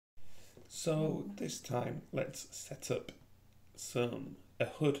So this time, let's set up a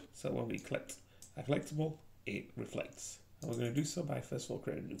HUD. So when we collect a collectible, it reflects. And we're going to do so by first of all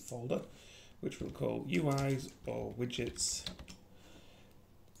creating a new folder, which we'll call UIs or widgets.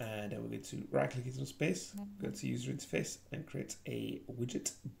 And then we're going to right click into space, go to user interface and create a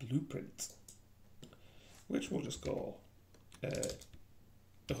widget blueprint, which we'll just call the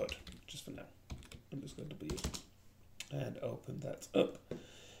HUD just for now. I'm just going to W and open that up.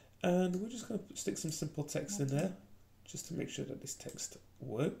 And we're just going to stick some simple text in there just to make sure that this text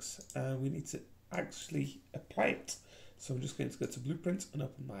works. And we need to actually apply it. So I'm just going to go to blueprint and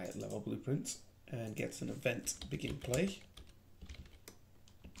open my level blueprint and get an event begin play.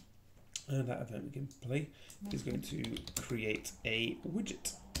 And that event begin play is going to create a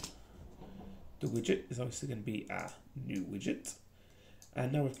widget. The widget is obviously going to be our new widget.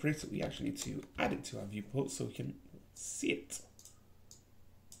 And now we've created it, we actually need to add it to our viewport so we can see it.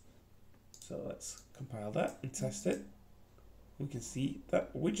 So let's compile that and test it. We can see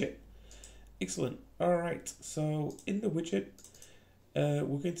that widget. Excellent. All right. So in the widget,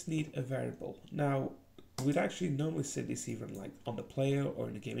 we're going to need a variable. Now, we'd actually normally say this either like on the player or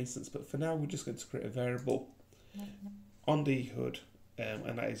in the game instance, but for now, we're just going to create a variable on the HUD, and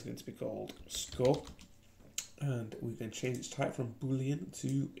that is going to be called score. And we can change its type from Boolean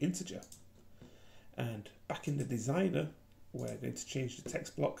to integer. And back in the designer, we're going to change the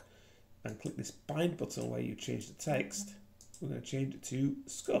text block and click this bind button where you change the text. We're going to change it to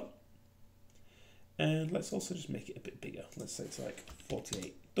score. And let's also just make it a bit bigger. Let's say it's like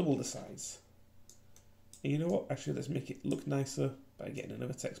 48, double the size. And you know what? Actually, let's make it look nicer by getting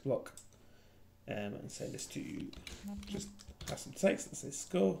another text block and set this to just have some text that says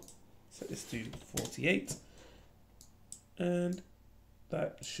score. Set this to 48. And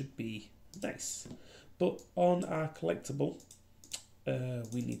that should be nice. But on our collectible,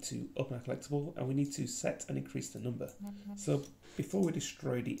 we need to open our collectible and we need to set and increase the number. So before we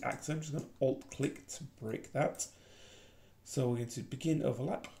destroy the actor, I'm just going to alt click to break that. So we're going to begin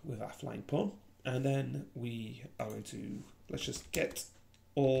overlap with our flying pawn, and then we are going to, let's just get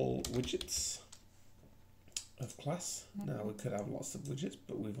all widgets of class. Now we could have lots of widgets,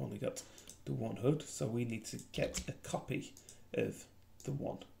 but we've only got the one HUD, so we need to get a copy of the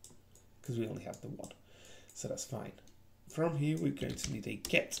one because we only have the one, so that's fine. From here, we're going to need a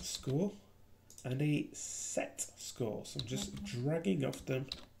get score and a set score. So I'm just dragging off them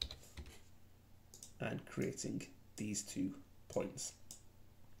and creating these 2 points.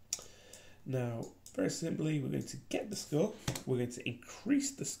 Now, very simply, we're going to get the score. We're going to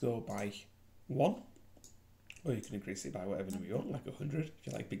increase the score by 1, or you can increase it by whatever number you want, like 100 if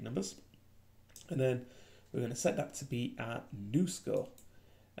you like big numbers. And then we're going to set that to be our new score.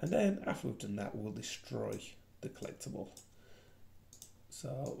 And then after we've done that, we'll destroy the collectible.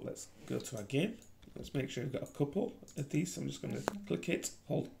 So let's go to our game. Let's make sure we've got a couple of these. So I'm just going to click it,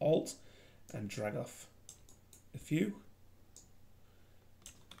 hold Alt, and drag off a few.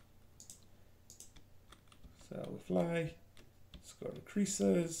 So we fly, score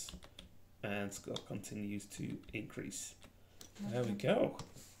increases, and score continues to increase. There we go.